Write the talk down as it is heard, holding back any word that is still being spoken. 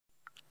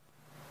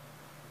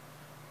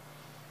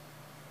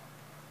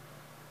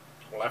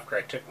Well, after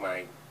I took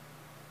my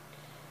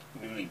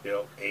newly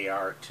built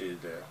AR to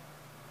the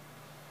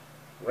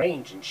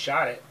range and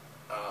shot it,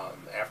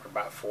 after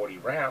about 40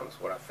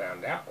 rounds, what I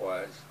found out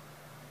was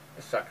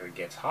the sucker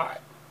gets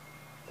hot.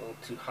 A little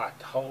too hot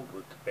to hold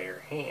with the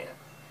bare hand.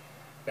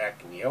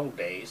 Back in the old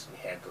days, we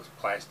had those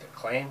plastic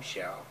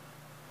clamshell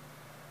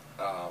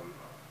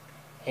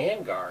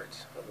hand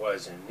guards. It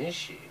wasn't an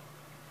issue.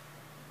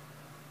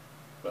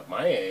 But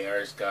my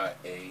AR's got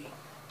a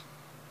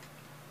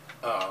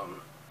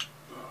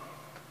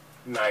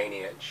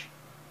 9-inch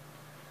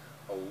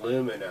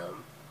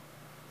aluminum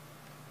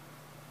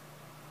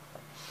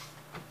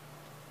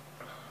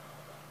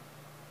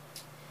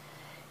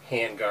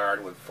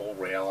handguard with full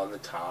rail on the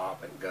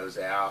top, and goes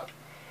out,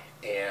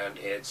 and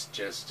it's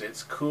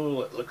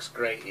cool. It looks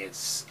great.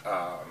 It's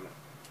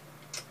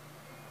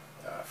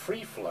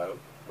free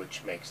float,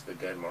 which makes the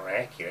gun more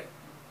accurate,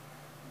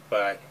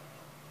 but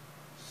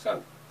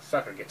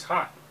sucker gets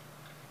hot.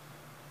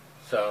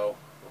 So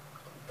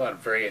thought of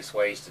various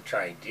ways to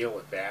try and deal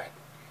with that.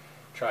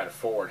 Try to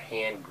forward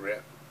hand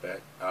grip,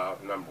 but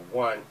number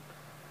one,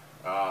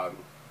 I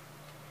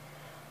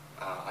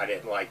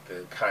didn't like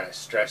the kind of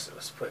stress it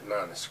was putting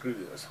on the screw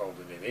that was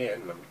holding it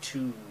in. Number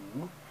two,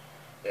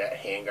 that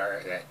hand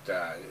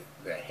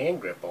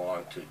grip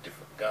belonged to a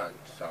different gun.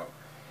 So,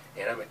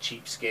 and I'm a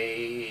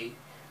cheapskate,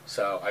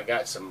 so I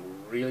got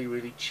some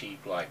really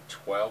cheap, like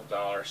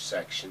 $12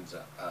 sections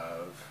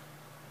of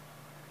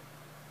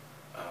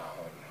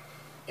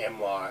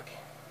M-LOK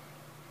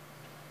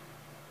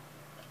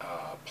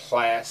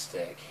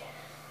plastic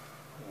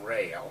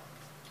rail.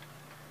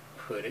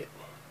 Put it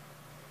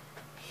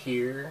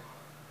here,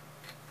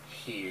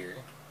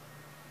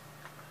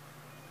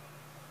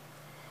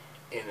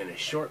 and then a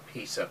short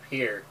piece up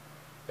here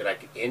that I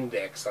could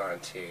index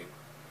onto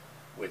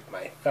with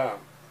my thumb.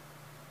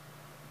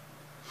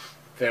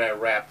 Then I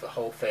wrapped the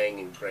whole thing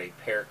in gray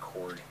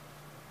paracord,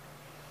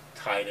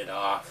 tied it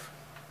off.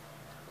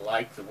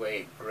 Like the way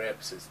it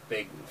grips. It's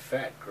big and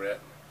fat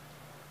grip,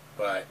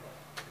 but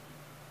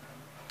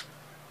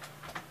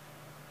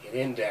it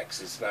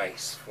indexes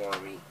nice for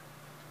me,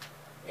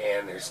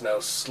 and there's no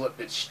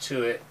slippage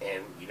to it,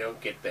 and you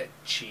don't get that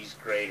cheese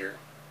grater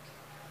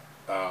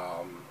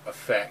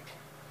effect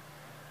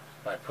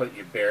by putting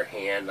your bare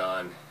hand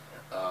on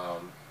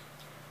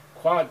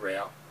quad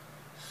rail.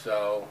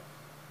 So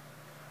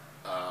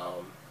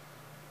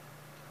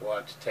we'll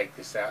have to take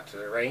this out to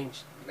the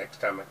range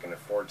next time I can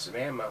afford some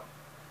ammo.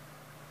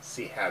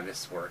 See how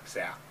this works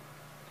out.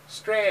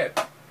 Strand!